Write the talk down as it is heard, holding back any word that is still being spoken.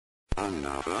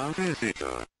Another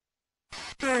visitor.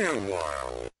 Stay a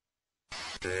while.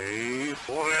 Stay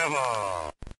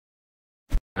forever.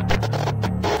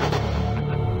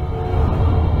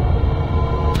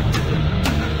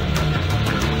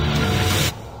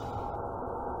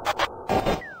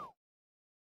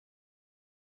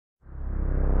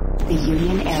 The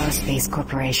Union Aerospace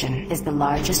Corporation is the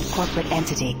largest corporate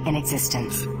entity in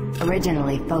existence.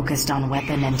 Originally focused on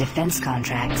weapon and defense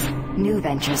contracts, new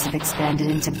ventures have expanded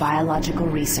into biological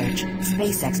research,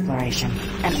 space exploration,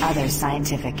 and other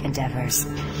scientific endeavors.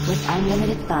 With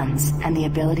unlimited funds and the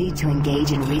ability to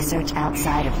engage in research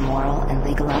outside of moral and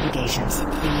legal obligations, the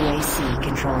UAC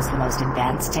controls the most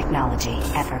advanced technology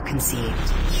ever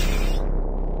conceived.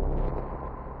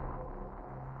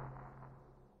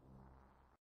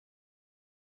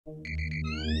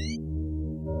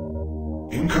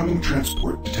 Incoming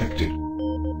transport detected.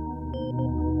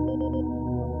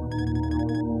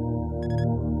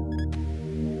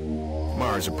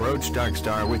 Mars approach,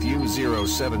 Darkstar with you,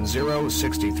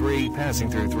 07063, passing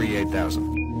through 38000.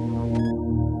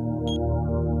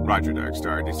 Roger,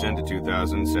 Darkstar. Descend to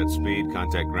 2000, set speed,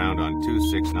 contact ground on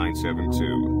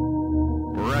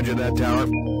 26972. Roger that, tower.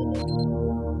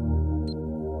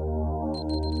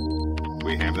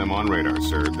 We have them on radar,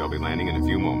 sir. They'll be landing in a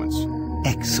few moments.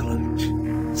 Excellent.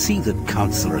 See that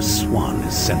Counselor Swan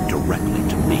is sent directly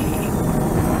to me.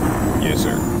 Yes,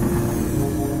 sir.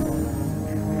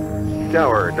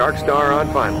 Tower, Darkstar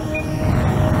on final.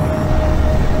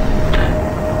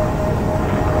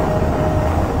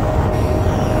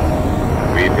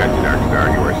 We've got you, Darkstar.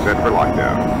 You are set for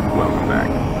lockdown. Welcome back.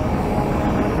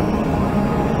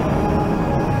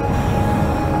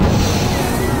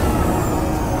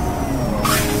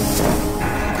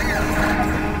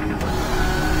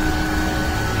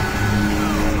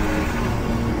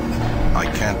 I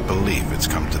can't believe it's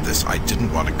come to this. I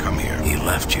didn't want to come here. He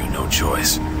left you no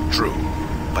choice. True,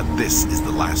 but this is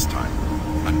the last time.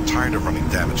 I'm tired of running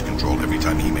damage control every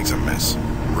time he makes a mess.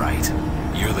 Right.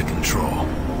 You're the control.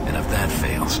 And if that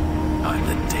fails, I'm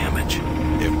the damage.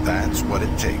 If that's what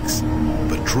it takes,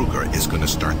 but Kruger is going to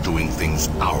start doing things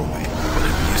our way.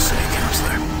 Whatever you say,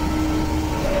 Counselor.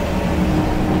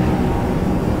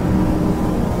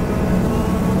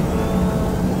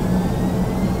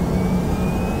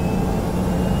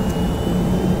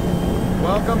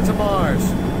 Welcome to Mars.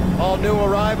 All new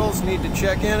arrivals need to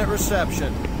check in at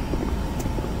reception.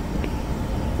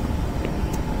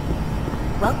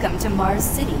 Welcome to Mars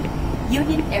City,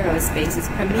 Union Aerospace's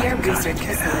premier research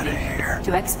facility.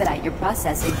 To expedite your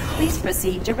processing, please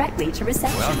proceed directly to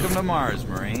reception. Welcome to Mars,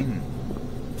 Marine.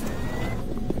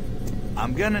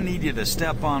 I'm gonna need you to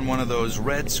step on one of those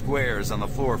red squares on the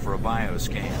floor for a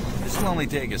bioscan. This will only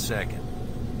take a second.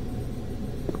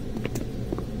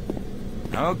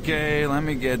 Okay, let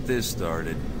me get this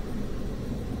started.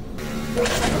 You're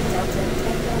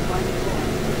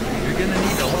gonna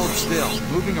need to hold still.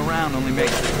 Moving around only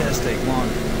makes the test take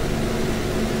longer.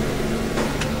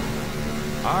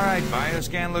 Alright,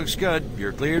 bioscan looks good.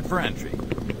 You're cleared for entry.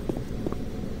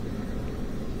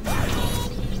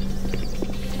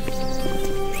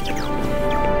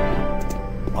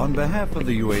 On behalf of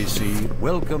the UAC,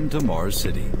 welcome to Mars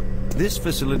City. This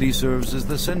facility serves as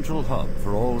the central hub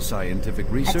for all scientific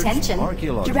research, Attention,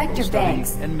 archaeological Director study,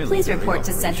 Banks, and military please report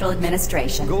to operations. Central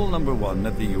Administration. Goal number one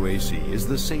at the UAC is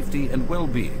the safety and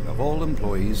well-being of all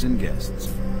employees and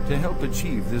guests. To help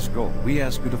achieve this goal, we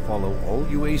ask you to follow all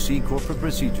UAC corporate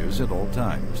procedures at all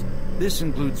times. This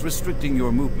includes restricting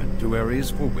your movement to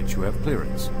areas for which you have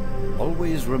clearance.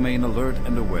 Always remain alert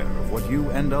and aware of what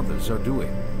you and others are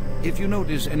doing. If you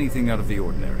notice anything out of the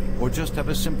ordinary, or just have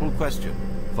a simple question,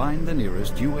 find the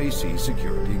nearest UAC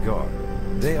security guard.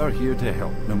 They are here to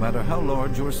help, no matter how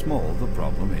large or small the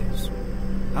problem is.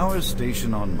 Our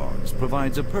station on Mars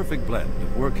provides a perfect blend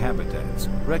of work habitats,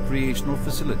 recreational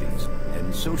facilities,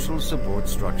 and social support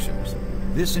structures.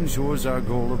 This ensures our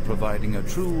goal of providing a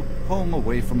true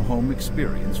home-away-from-home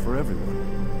experience for everyone.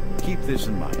 Keep this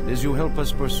in mind as you help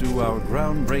us pursue our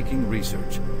groundbreaking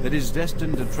research that is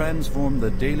destined to transform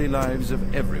the daily lives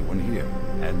of everyone here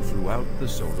and throughout the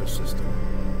solar system.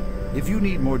 If you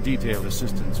need more detailed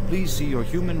assistance, please see your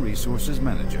Human Resources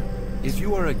Manager. If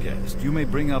you are a guest, you may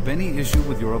bring up any issue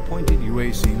with your appointed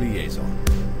UAC liaison.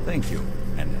 Thank you,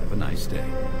 and have a nice day.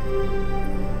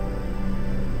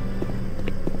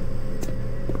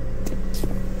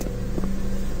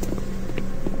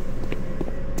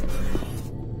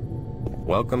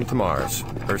 Welcome to Mars.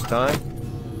 First time?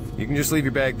 You can just leave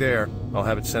your bag there. I'll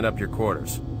have it sent up your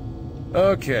quarters.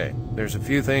 Okay, there's a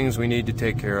few things we need to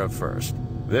take care of first.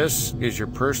 This is your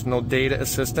personal data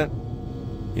assistant.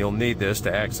 You'll need this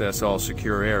to access all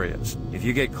secure areas. If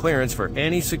you get clearance for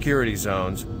any security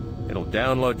zones, it'll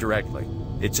download directly.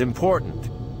 It's important,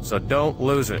 so don't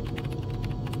lose it.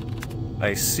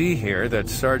 I see here that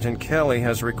Sergeant Kelly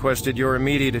has requested your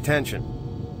immediate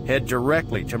attention. Head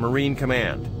directly to Marine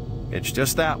Command. It's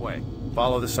just that way.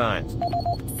 Follow the signs.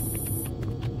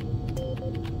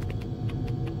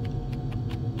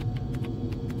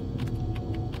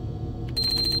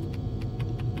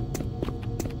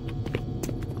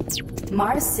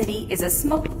 Mars City is a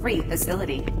smoke-free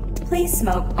facility. Please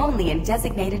smoke only in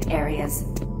designated areas.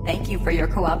 Thank you for your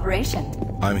cooperation.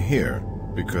 I'm here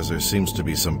because there seems to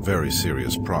be some very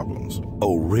serious problems.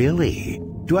 Oh, really?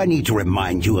 Do I need to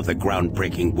remind you of the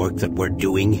groundbreaking work that we're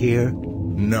doing here?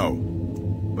 No,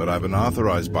 but I've been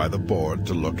authorized by the board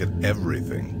to look at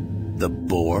everything. The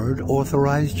board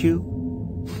authorized you?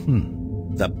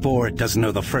 The board doesn't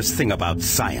know the first thing about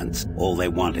science. All they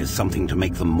want is something to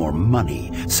make them more money,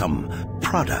 some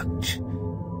product.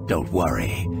 Don't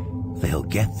worry, they'll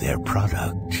get their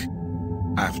product.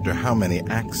 After how many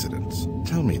accidents?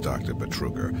 Tell me, Dr.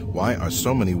 Betruger, why are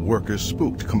so many workers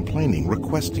spooked, complaining,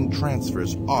 requesting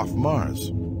transfers off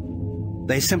Mars?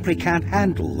 They simply can't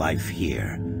handle life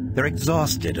here. They're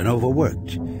exhausted and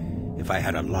overworked. If I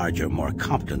had a larger, more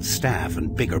competent staff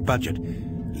and bigger budget,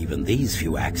 even these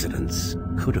few accidents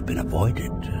could have been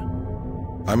avoided.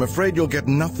 I'm afraid you'll get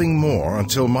nothing more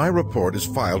until my report is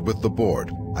filed with the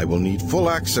board. I will need full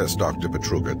access, Dr.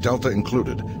 Betruger, Delta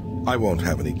included. I won't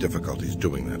have any difficulties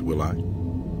doing that, will I?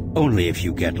 Only if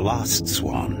you get lost,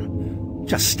 Swan.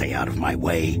 Just stay out of my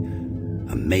way.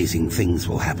 Amazing things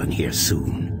will happen here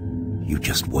soon. You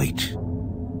just wait.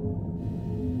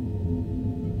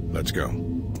 Let's go.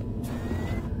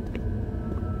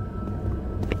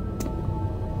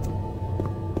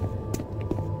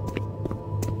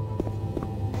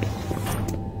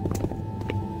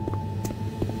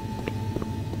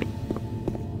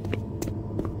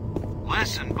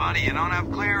 Listen, buddy, you don't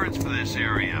have clearance for this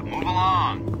area. Move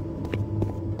along.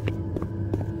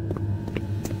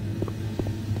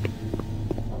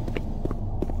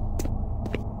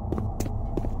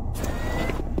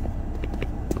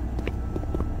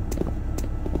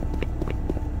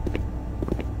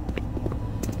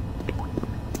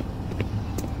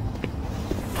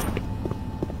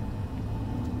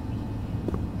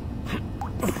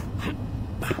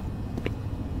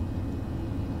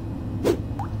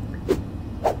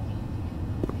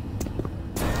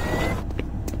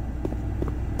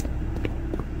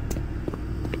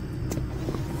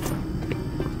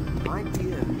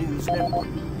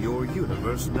 Your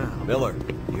universe now. Miller,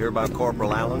 you hear about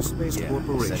Corporal Allen? Space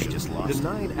Corporation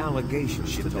denied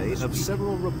allegations today of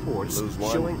several reports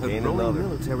showing a growing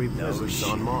military presence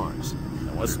on Mars.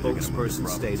 A spokesperson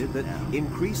stated that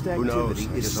increased activity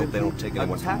is simply a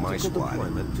tactical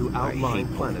deployment to outlying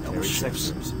planetary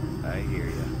sectors. I hear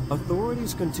you.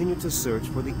 Authorities continue to search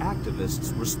for the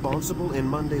activists responsible in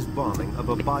Monday's bombing of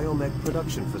a biomech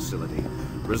production facility,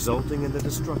 resulting in the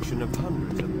destruction of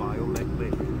hundreds of biomech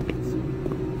labor.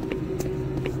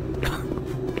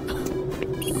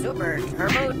 Super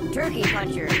Turbo Turkey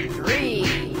Puncher 3.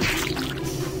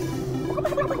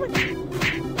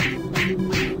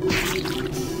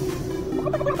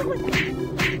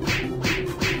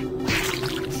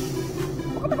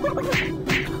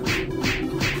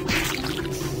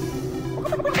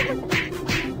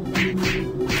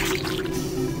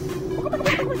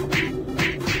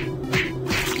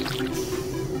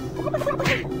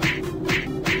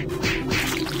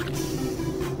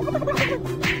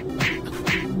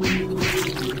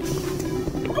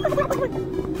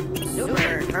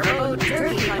 Super Turbo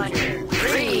Turkey Puncher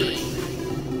 3.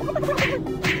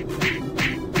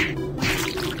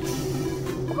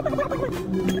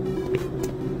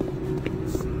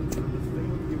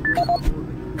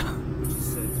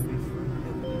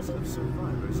 Of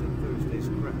survivors in Thursday's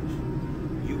crash.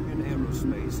 Union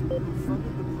Aerospace, who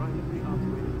funded the privately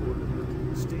operated orbiter,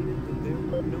 stated that there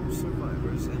were no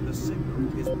survivors and the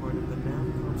signal is part of the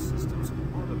Navcom system's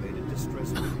automated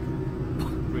distress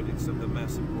beacon. Critics of the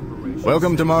massive corporation...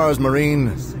 Welcome to Mars,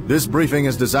 Marine. This briefing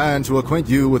is designed to acquaint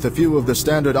you with a few of the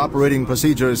standard operating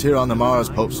procedures here on the Mars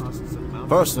post.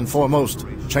 First and foremost,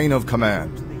 chain of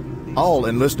command. All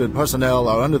enlisted personnel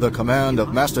are under the command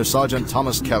of Master Sergeant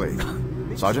Thomas Kelly.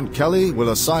 Sergeant Kelly will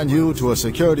assign you to a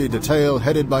security detail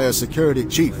headed by a security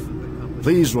chief.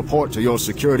 Please report to your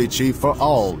security chief for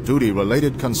all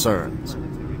duty-related concerns.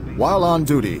 While on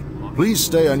duty, please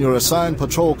stay on your assigned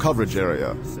patrol coverage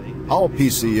area. All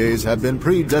PCAs have been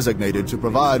pre-designated to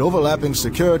provide overlapping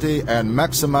security and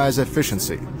maximize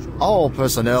efficiency. All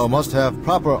personnel must have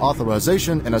proper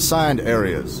authorization in assigned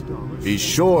areas. Be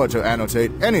sure to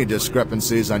annotate any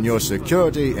discrepancies on your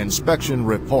security inspection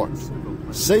report.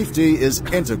 Safety is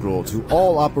integral to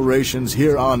all operations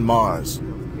here on Mars.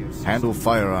 Handle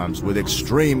firearms with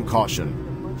extreme caution.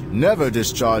 Never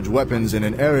discharge weapons in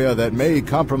an area that may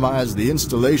compromise the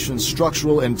installation's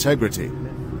structural integrity.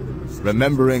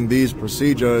 Remembering these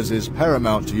procedures is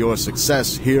paramount to your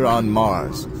success here on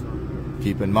Mars.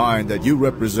 Keep in mind that you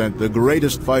represent the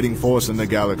greatest fighting force in the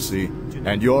galaxy,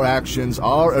 and your actions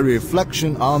are a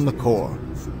reflection on the Corps.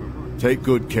 Take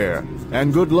good care,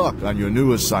 and good luck on your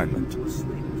new assignment.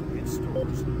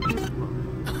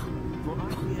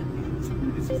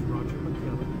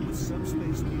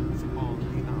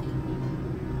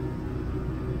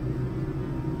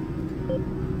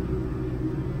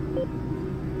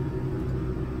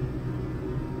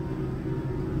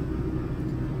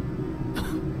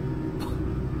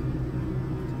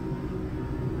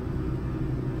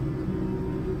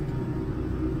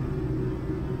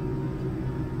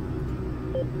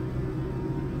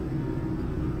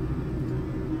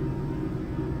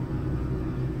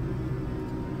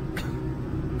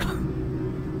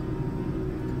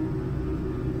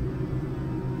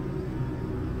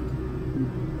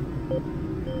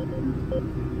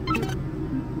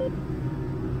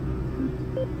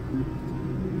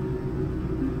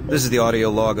 This is the audio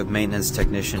log of maintenance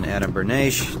technician Adam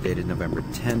Bernache, dated November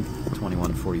 10th,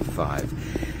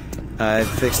 2145. I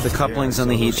fixed the couplings on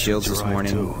the heat shields this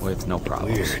morning with no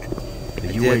problems. I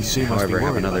did, however,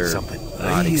 have another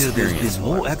odd experience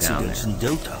while I was down there.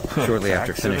 Shortly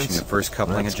after finishing the first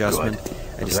coupling adjustment,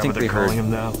 I distinctly heard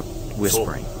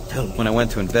whispering. When I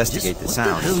went to investigate the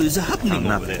sound, I found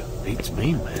nothing.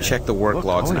 I checked the work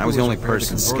logs, and I was the only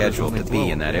person scheduled to be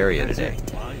in that area today.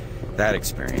 That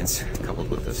experience, coupled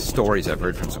with the stories I've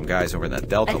heard from some guys over in that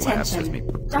Delta Labs, has me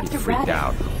pretty freaked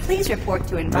out. Please report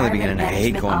to I'm really beginning to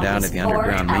hate going down to the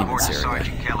underground maintenance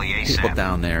area. People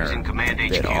down there are a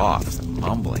bit off, the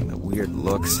mumbling, the weird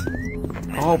looks.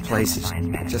 All places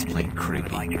just plain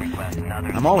creepy.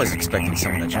 I'm always expecting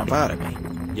someone to jump out at me.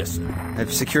 Yes, sir.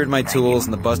 I've secured my tools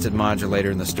and the busted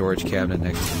modulator in the storage cabinet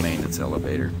next to the maintenance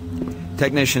elevator.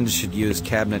 Technicians should use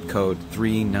cabinet code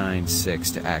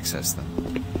 396 to access them.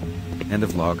 End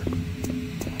of log.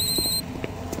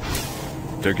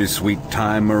 Took your sweet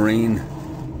time, Marine?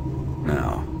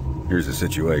 Now, here's the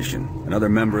situation. Another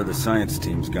member of the science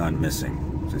team's gone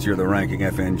missing. Since you're the ranking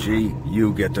FNG,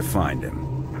 you get to find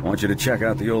him. I want you to check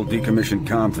out the old decommissioned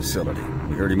comm facility.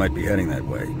 We heard he might be heading that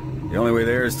way. The only way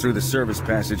there is through the service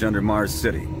passage under Mars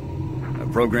City.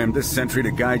 I've programmed this sentry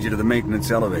to guide you to the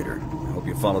maintenance elevator. I hope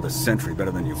you follow the sentry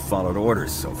better than you've followed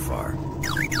orders so far.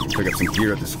 Pick up some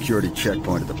gear at the security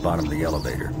checkpoint at the bottom of the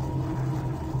elevator.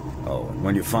 Oh, and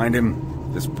when you find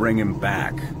him, just bring him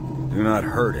back. Do not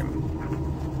hurt him.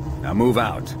 Now move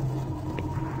out.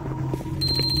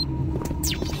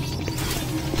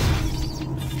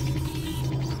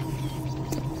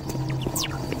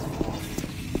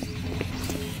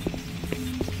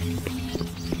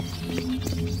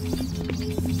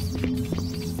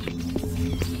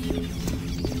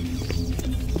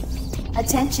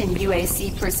 Attention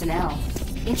UAC personnel.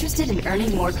 Interested in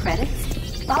earning more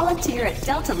credits? Volunteer at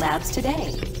Delta Labs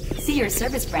today. See your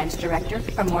service branch director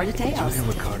for more details. Did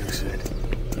you hear what Carter said?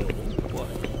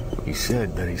 What? He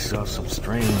said that he saw some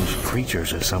strange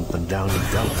creatures or something down in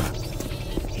Delta.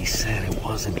 He said it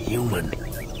wasn't human.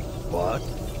 What?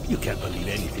 You can't believe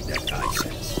anything that guy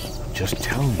says. I'm just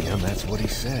telling you, that's what he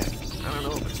said. I don't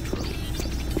know if it's true.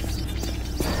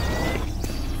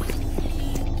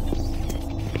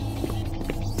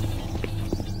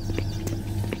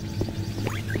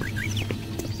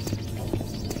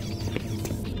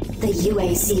 The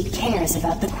UAC cares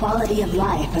about the quality of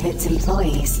life of its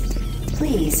employees.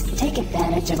 Please take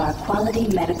advantage of our quality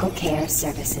medical care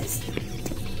services.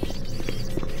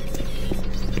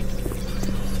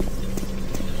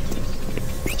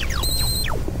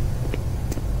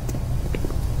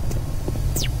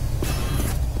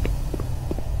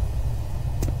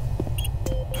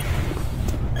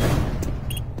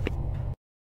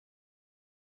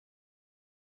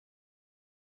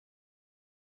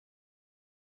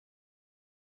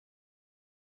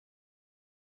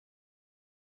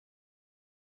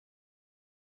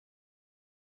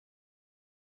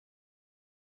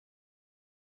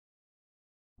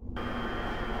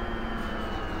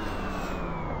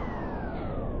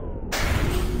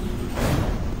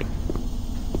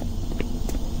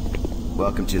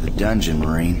 Welcome to the dungeon,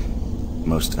 Marine.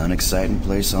 Most unexciting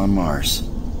place on Mars.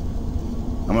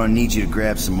 I'm gonna need you to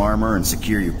grab some armor and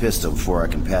secure your pistol before I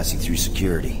can pass you through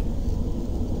security.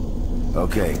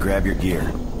 Okay, grab your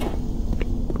gear.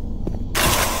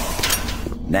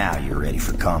 Now you're ready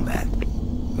for combat.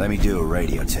 Let me do a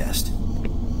radio test.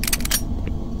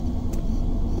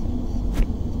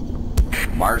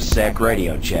 MarsSec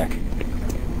radio check.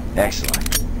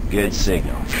 Excellent. Good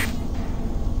signal.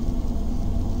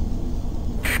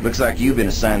 Looks like you've been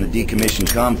assigned the decommissioned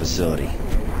comm facility.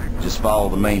 Just follow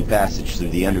the main passage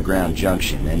through the underground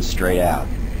junction, then straight out.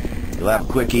 You'll have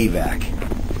a quick evac.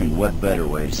 And what better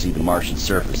way to see the Martian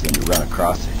surface than to run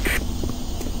across it?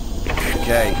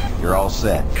 Okay, you're all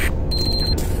set.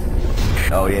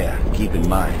 Oh yeah, keep in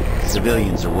mind,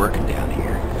 civilians are working down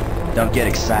here. Don't get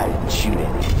excited and shoot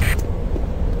at them.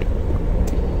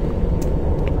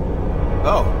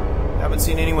 Oh, haven't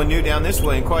seen anyone new down this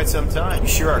way in quite some time. You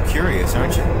sure are curious,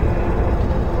 aren't you?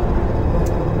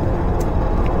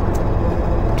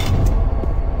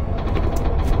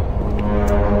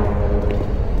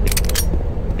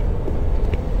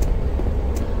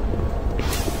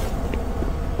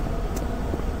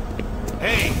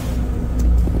 Hey!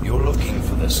 You're looking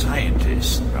for the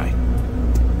scientist, right?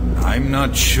 I'm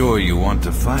not sure you want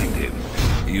to find him.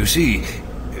 You see...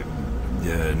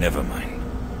 never mind.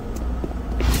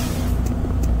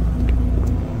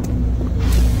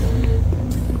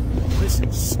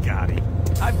 Listen, Scotty.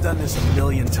 I've done this a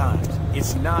million times.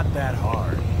 It's not that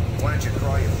hard. Why don't you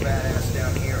crawl your fat ass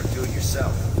down here and do it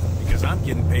yourself? Because I'm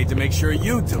getting paid to make sure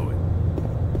you do it.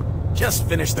 Just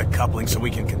finish the coupling so we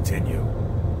can continue.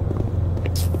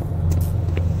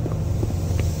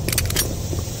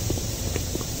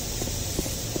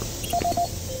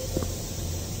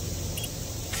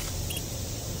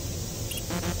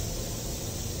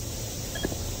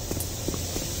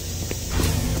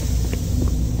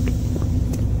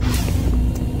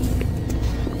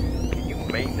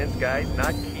 Guys,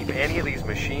 not keep any of these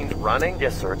machines running?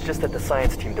 Yes, sir. It's just that the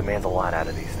science team demands a lot out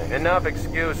of these things. Enough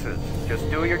excuses. Just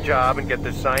do your job and get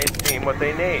the science team what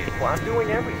they need. Well, I'm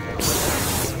doing everything.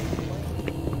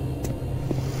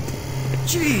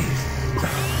 Jeez!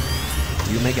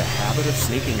 Do you make a habit of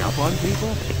sneaking up on people?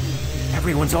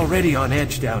 Everyone's already on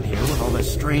edge down here with all the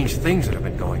strange things that have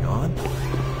been going on.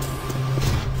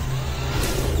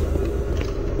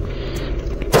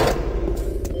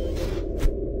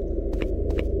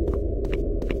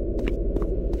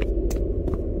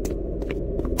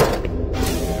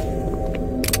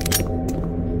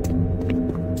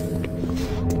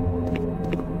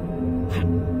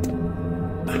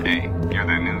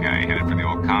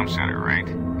 Center, right?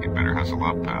 You'd better hustle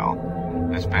up, pal.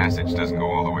 This passage doesn't go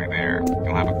all the way there.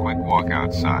 You'll have a quick walk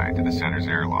outside to the center's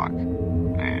airlock.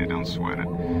 Hey, don't sweat it.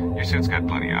 Your suit's got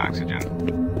plenty of oxygen.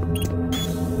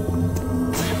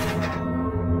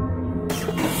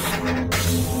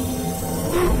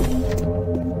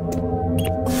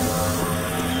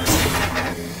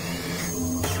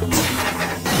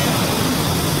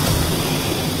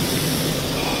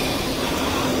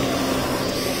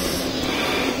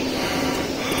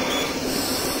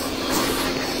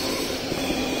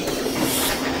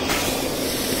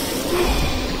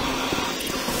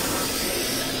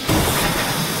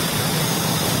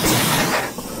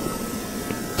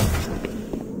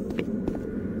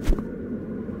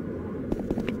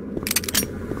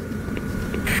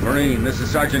 Marine, this is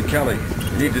Sergeant Kelly.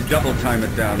 You need to double time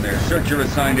it down there. Search your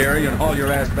assigned area and haul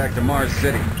your ass back to Mars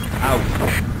City. Out.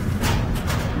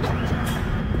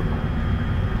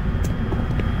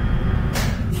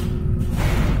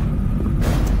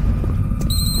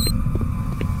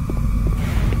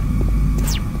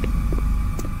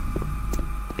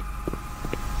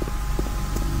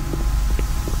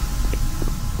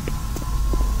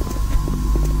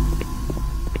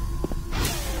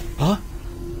 Huh?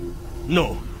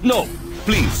 No. No,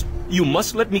 please. You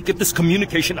must let me get this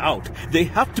communication out. They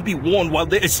have to be warned while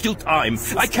there is still time.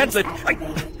 I can't let...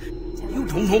 You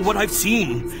don't know what I've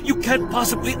seen. You can't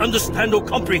possibly understand or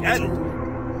comprehend.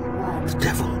 The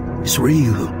devil is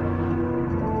real.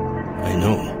 I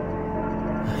know.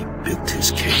 I built his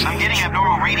cage. I'm getting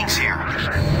abnormal readings here. This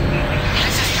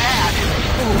is bad.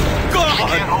 Oh, God! I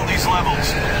can't hold these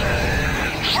levels.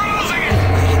 We're losing it!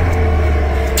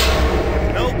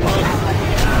 No, Punk.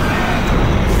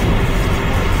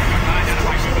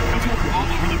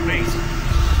 Base.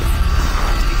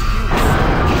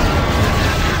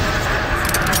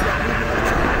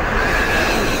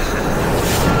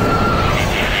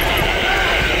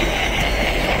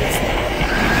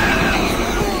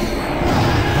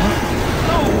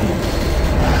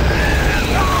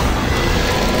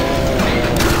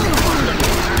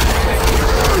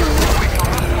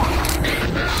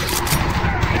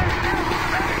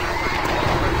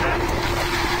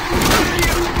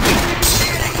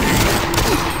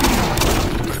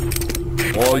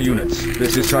 All units,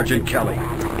 this is Sergeant Kelly.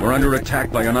 We're under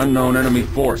attack by an unknown enemy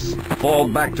force. Fall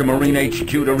back to Marine HQ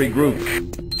to regroup.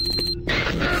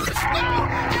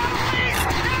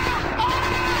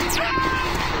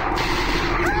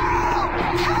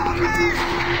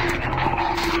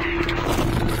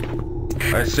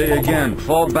 I say again,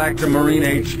 fall back to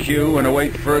Marine HQ and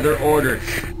await further orders.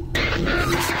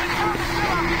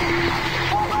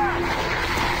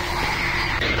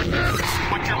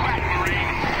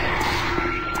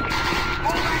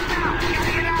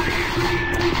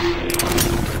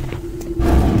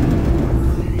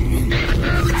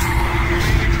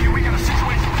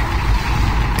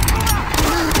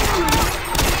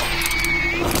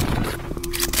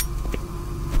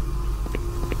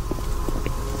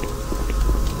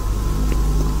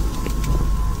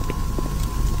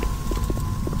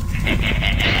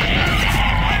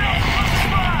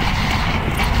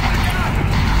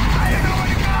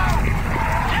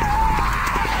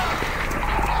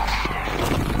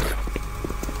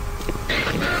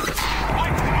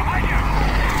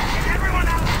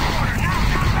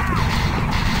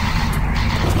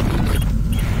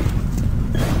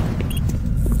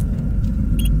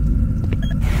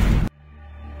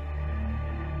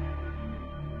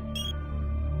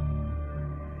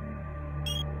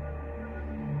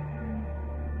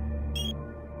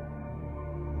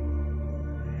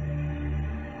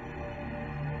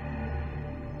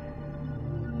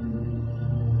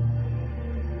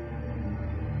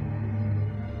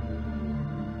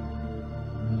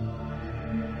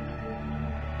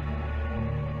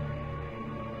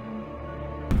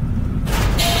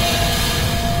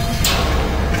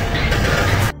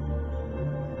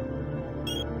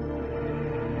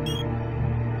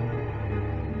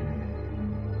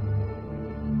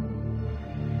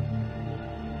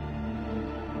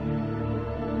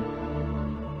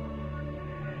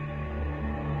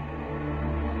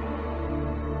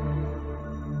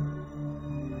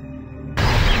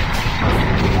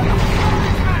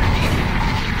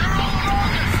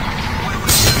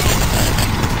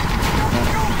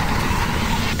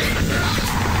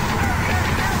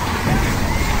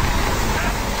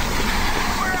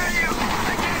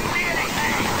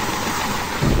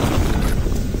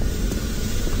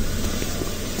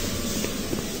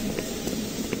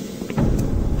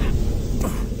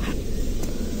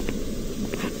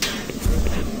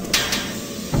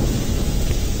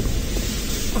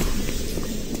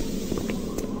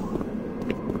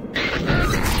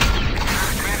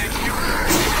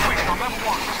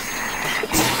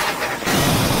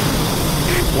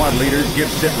 Squad leaders give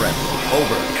sitrep.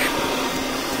 Over.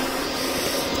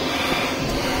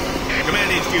 Command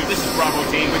HQ, this is Bravo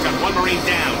team. We've got 1 Marine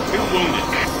down, 2 wounded.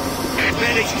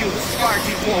 Command HQ, this is Fire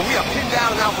Team 4. We are pinned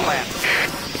down in Alpha Lab.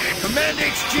 Command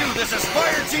HQ, this is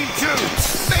Fire Team 2.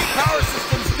 Main power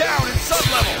systems down in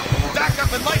sub-level.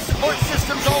 Backup and life support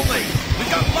systems only.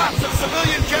 We've got lots of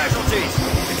civilian casualties.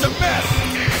 It's a mess.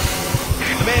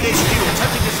 Command HQ,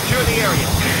 attempting to secure the area.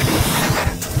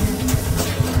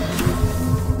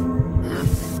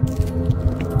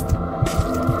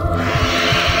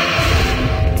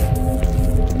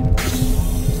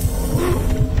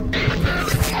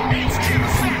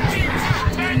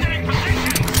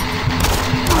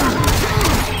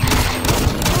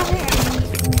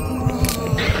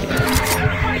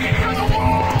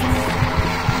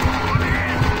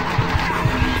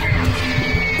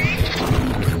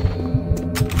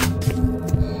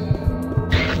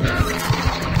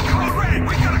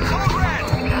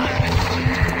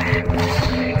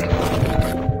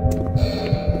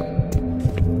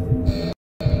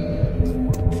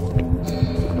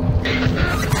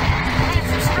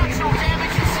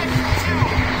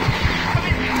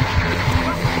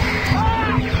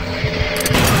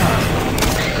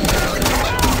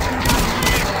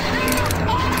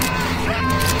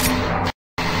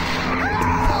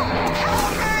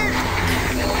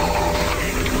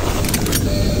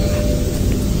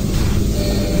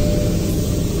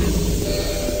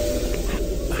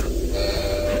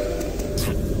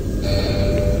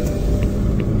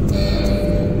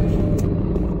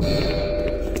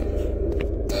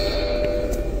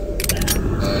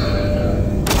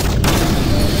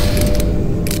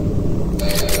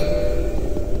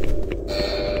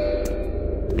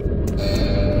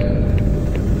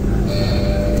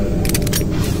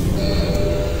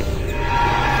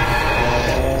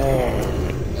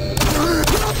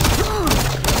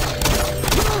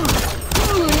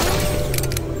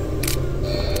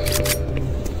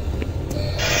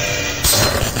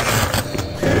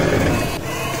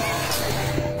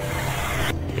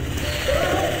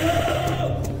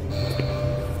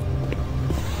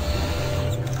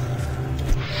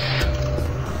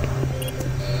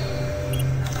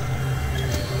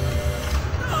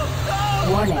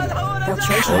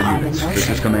 All units, This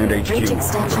is Command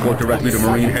HQ. Report directly to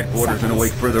Marine Headquarters and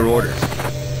await further orders.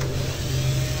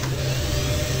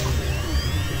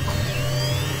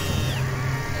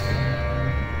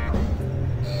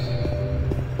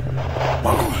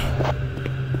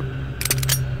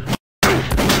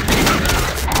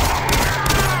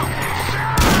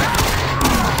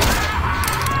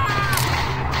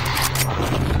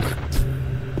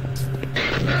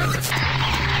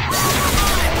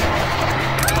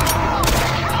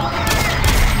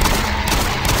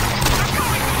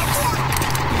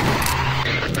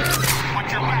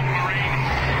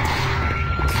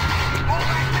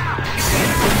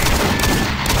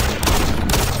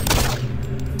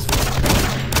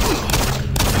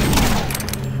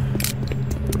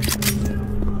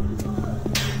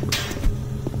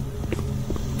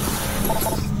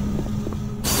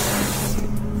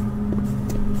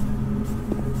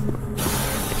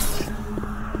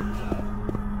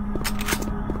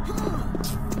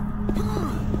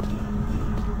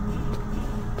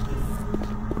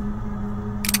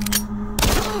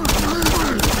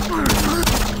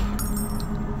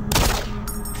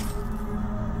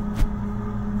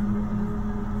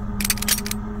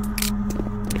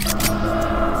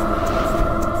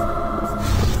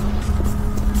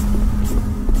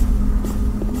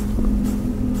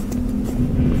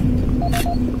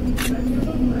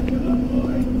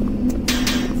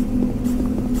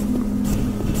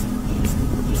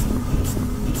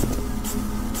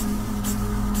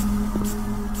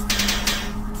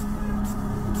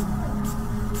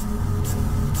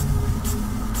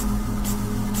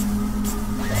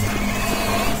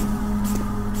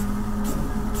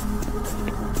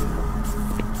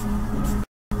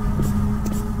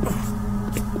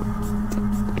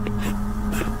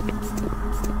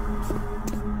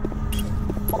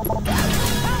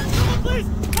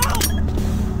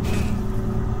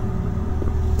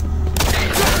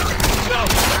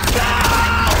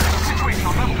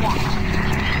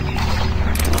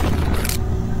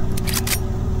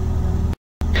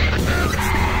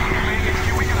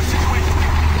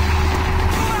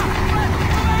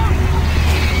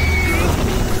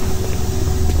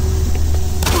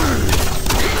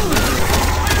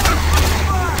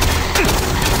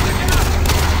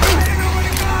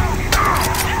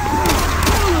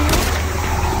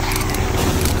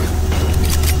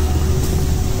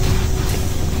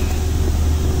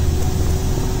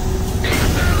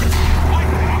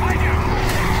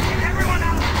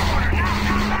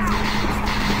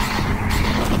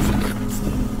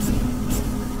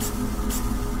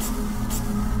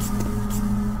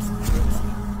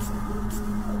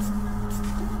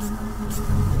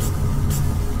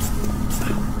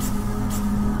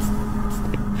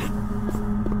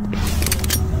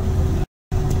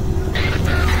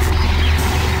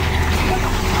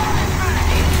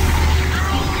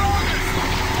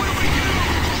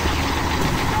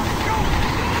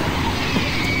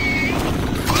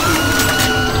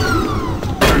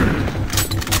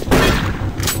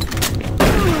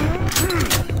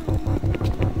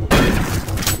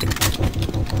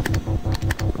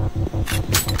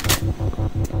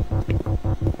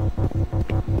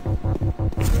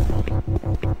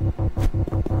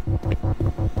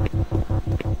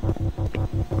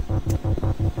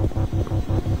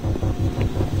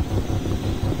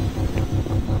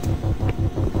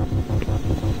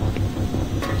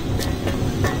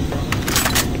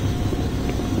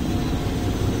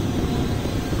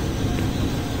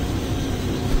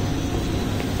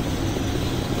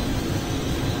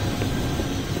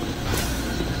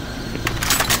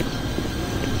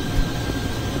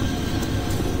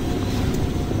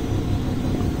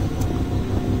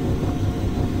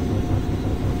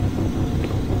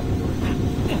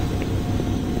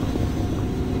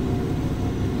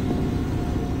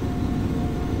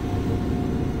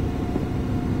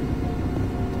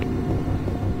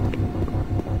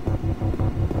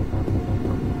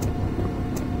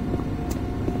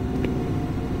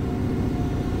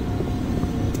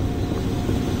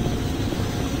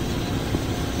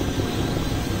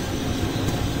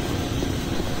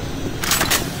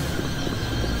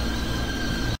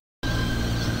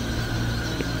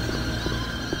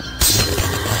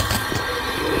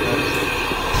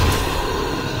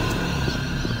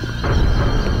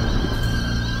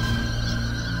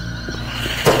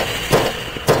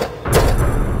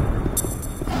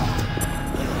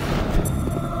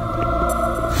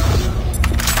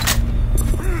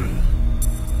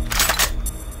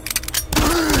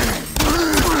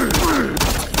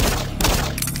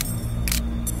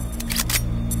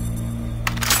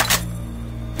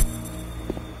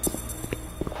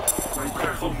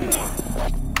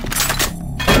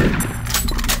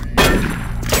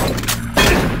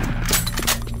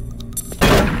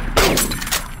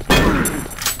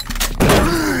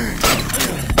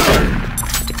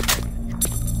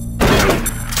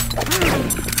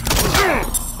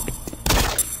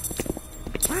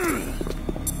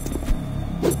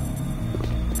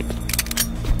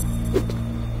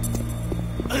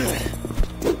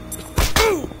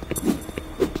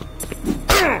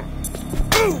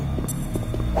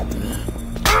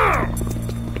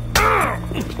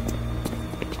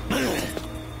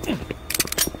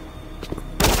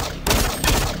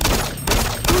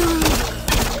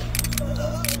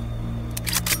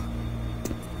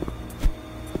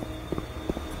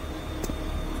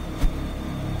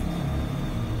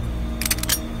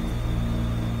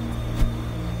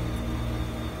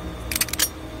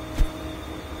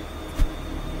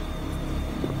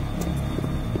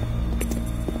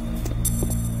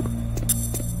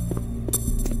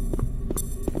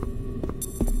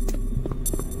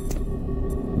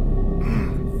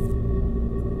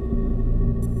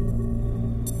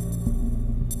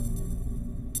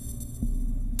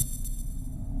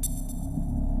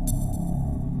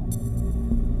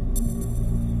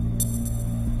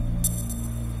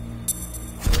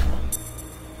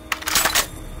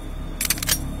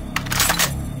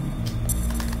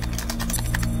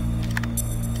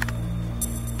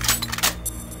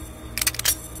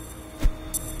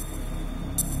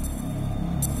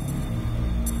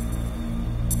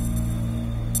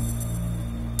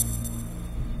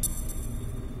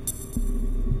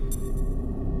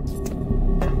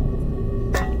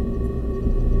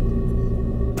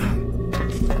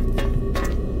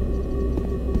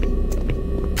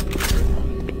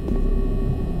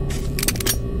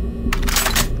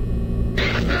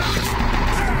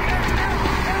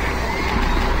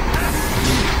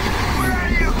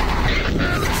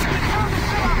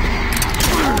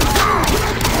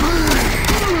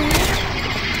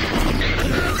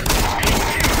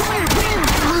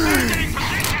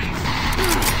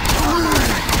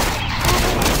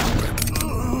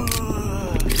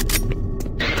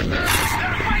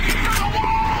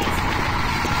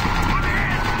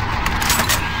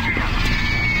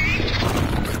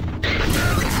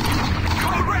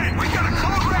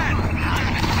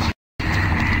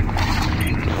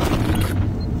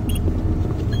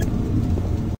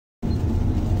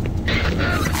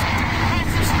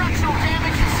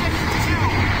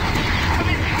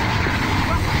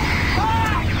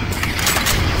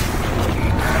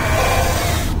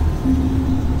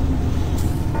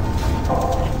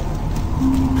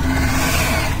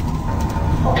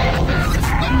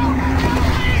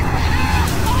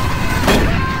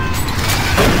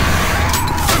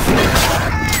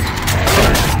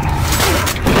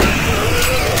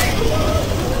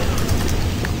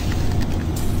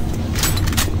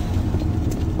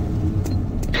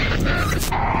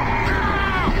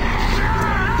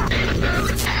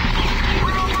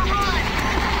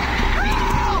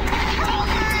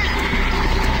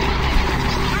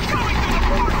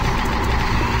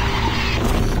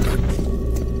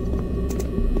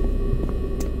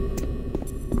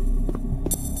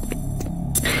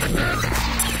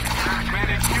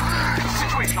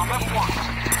 Station on level 1.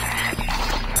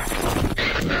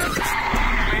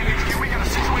 Command HQ, we got a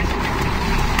situation.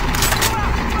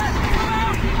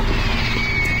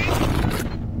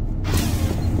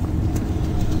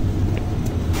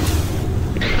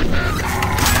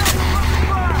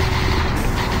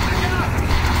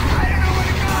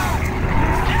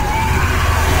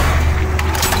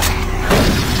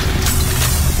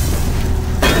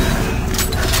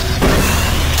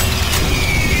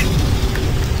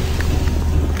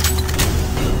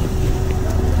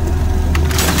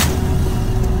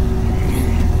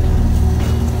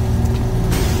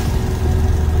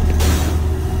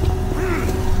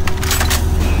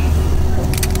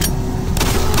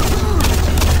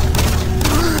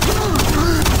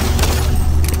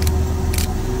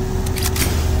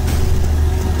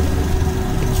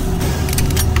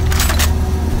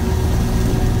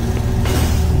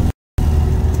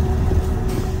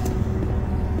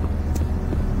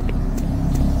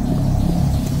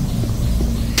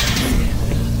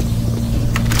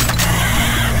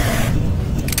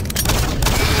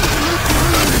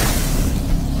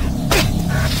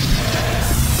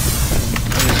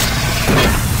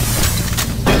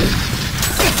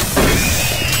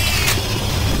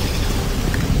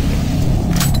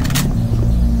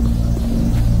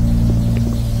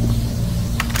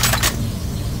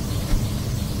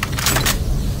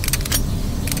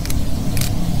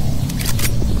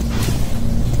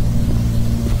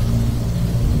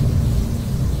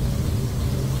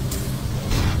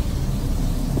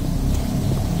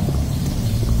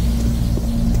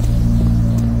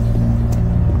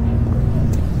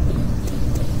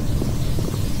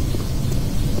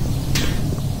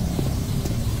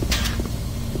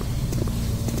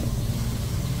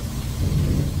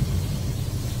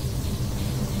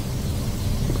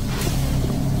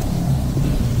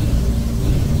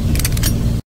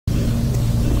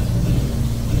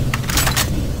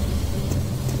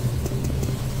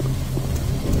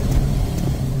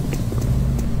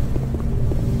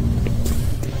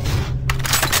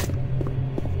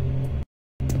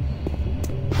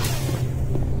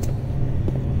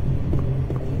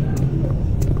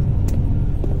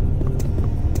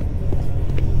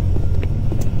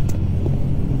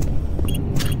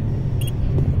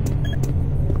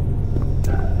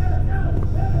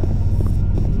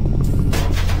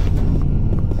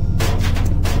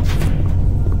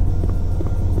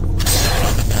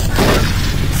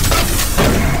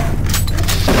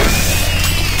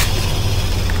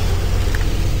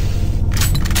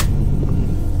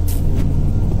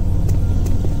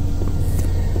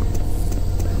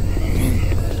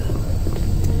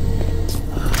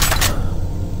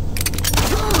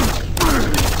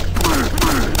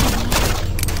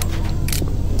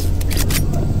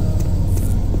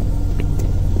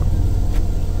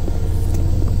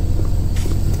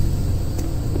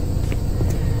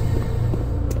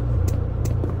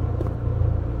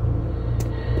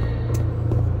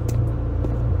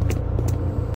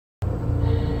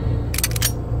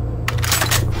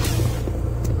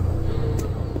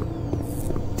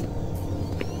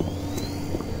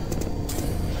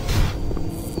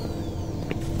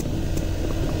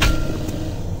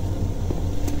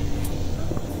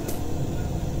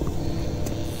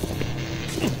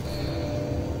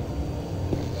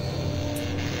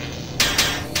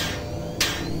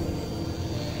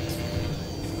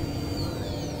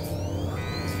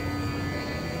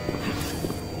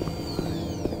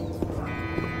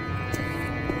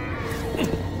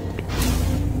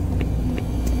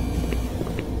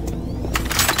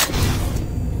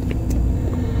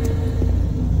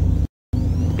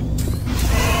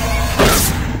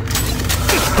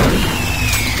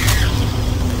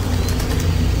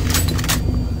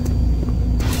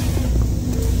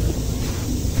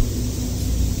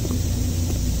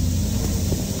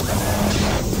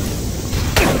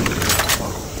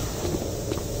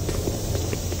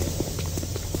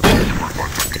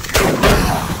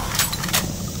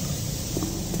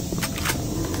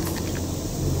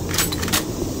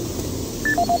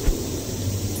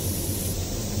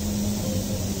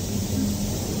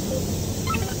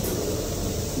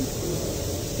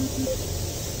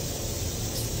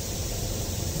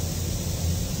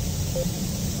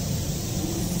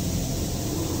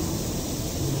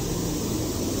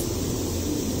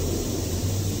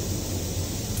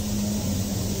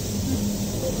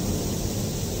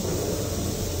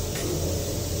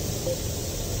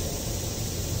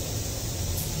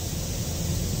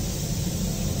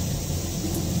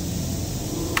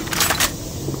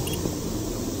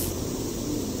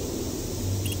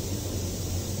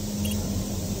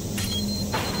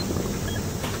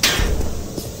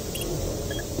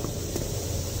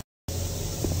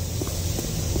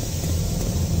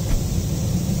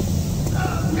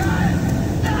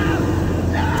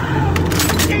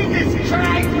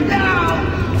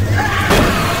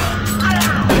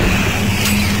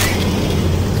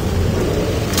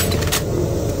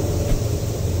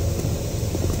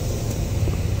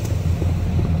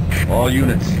 All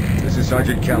units, this is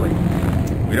Sergeant Kelly.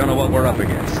 We don't know what we're up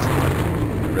against.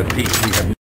 Repeat, we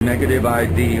have negative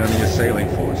ID on the assailing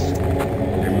force.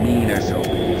 They're mean SOBs.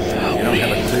 You don't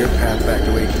have a clear path back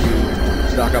to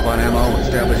HQ. Stock up on ammo,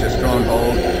 establish a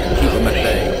stronghold, and keep them at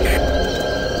bay.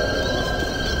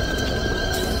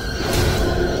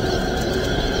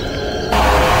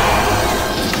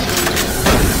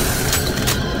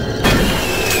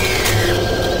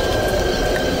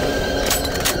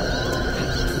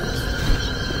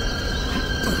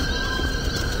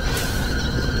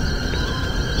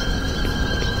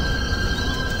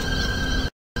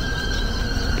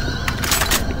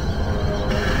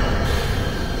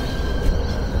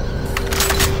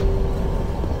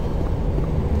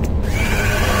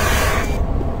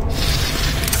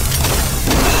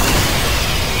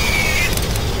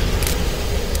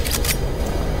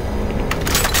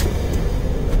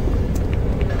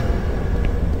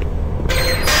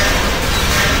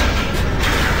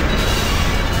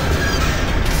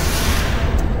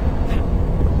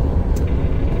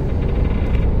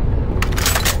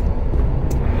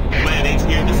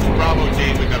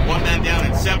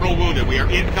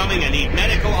 Incoming and need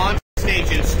medical on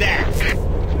station stat.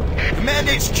 Command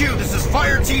HQ, this is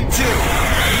Fire Team 2.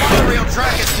 Monorail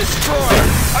track is destroyed.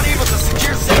 Unable to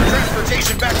secure safe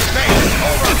transportation back to base.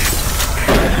 Over.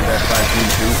 Roger that, 5 Team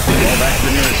 2. Fall back to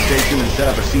the nearest station and set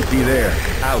up a CP there.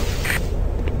 Out.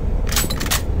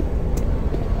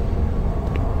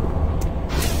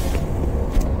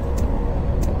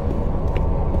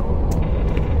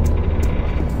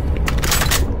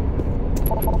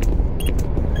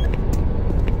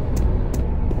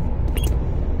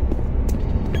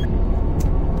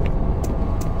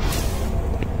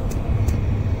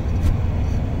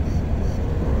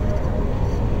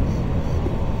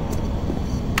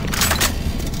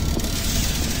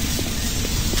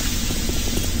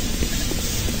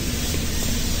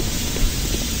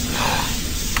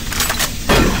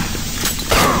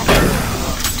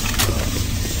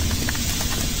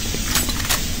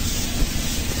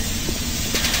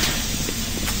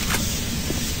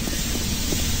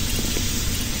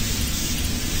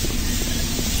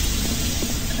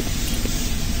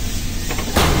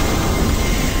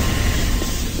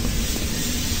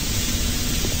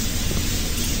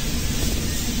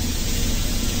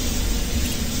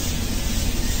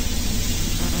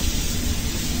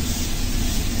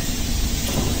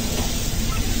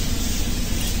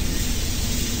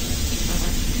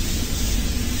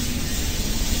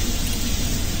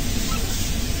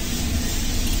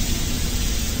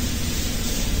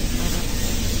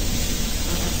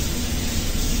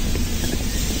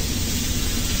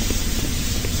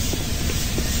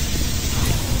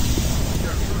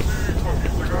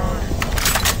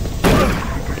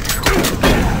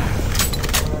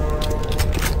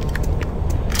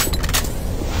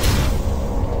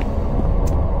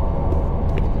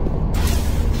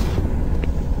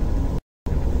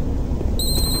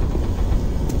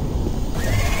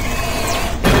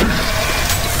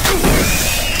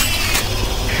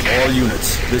 All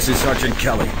units, this is Sergeant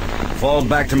Kelly. Fall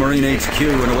back to Marine HQ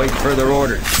and await further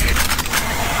orders.